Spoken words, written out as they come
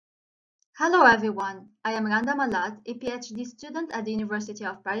Hello everyone, I am Randa Mallat, a PhD student at the University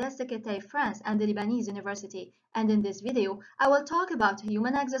of Paris-Saclay, France and the Lebanese University, and in this video I will talk about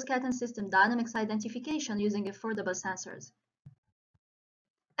human exoskeleton system dynamics identification using affordable sensors.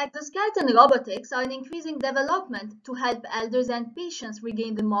 Exoskeleton robotics are in increasing development to help elders and patients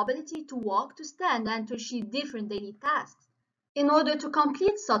regain the mobility to walk, to stand, and to achieve different daily tasks. In order to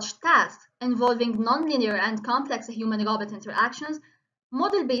complete such tasks involving nonlinear and complex human-robot interactions,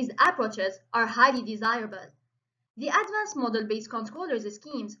 model-based approaches are highly desirable. The advanced model-based controllers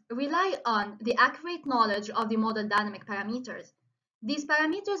schemes rely on the accurate knowledge of the model dynamic parameters. These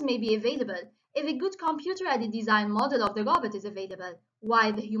parameters may be available if a good computer-aided design model of the robot is available,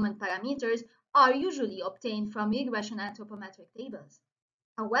 while the human parameters are usually obtained from regression anthropometric tables.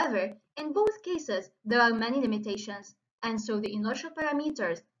 However, in both cases, there are many limitations, and so the inertial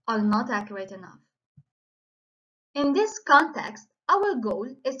parameters are not accurate enough. In this context, our goal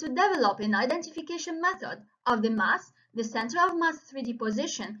is to develop an identification method of the mass, the center of mass 3D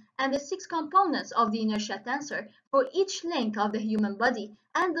position, and the 6 components of the inertia tensor for each link of the human body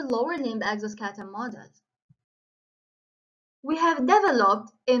and the lower limb exoskeleton models. We have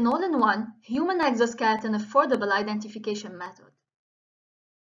developed an all-in-one human exoskeleton affordable identification method.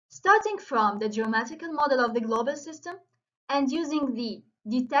 Starting from the geometrical model of the global system and using the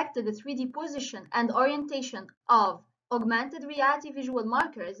detected 3D position and orientation of augmented reality visual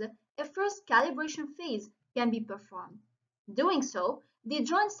markers, a first calibration phase can be performed. Doing so, the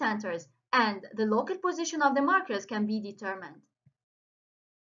joint centers and the local position of the markers can be determined.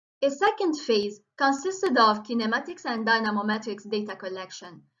 A second phase consisted of kinematics and dynamometrics data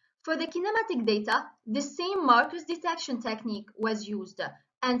collection. For the kinematic data, the same markers detection technique was used,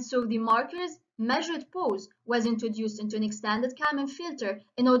 and so the markers measured pose was introduced into an extended Kalman filter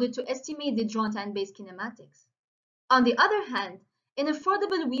in order to estimate the joint and base kinematics. On the other hand, an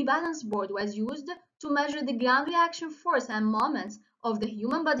affordable Wii Balance Board was used to measure the ground reaction force and moments of the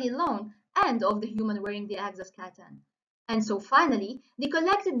human body alone and of the human wearing the exoskeleton. And so finally, the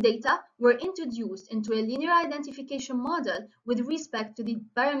collected data were introduced into a linear identification model with respect to the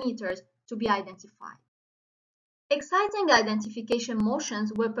parameters to be identified. Exciting identification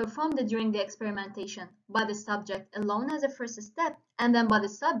motions were performed during the experimentation by the subject alone as a first step and then by the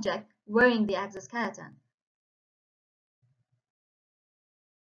subject wearing the exoskeleton.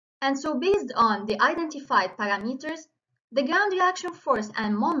 And so based on the identified parameters, the ground reaction force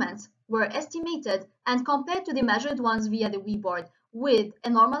and moments were estimated and compared to the measured ones via the Wii board with a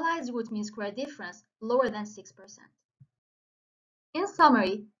normalized root mean square difference lower than 6%. In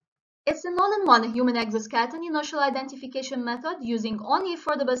summary, it's an all-in-one human exoskeleton inertial identification method using only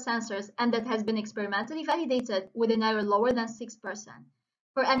affordable sensors and that has been experimentally validated with an error lower than 6%.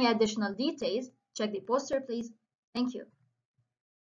 For any additional details, check the poster, please. Thank you.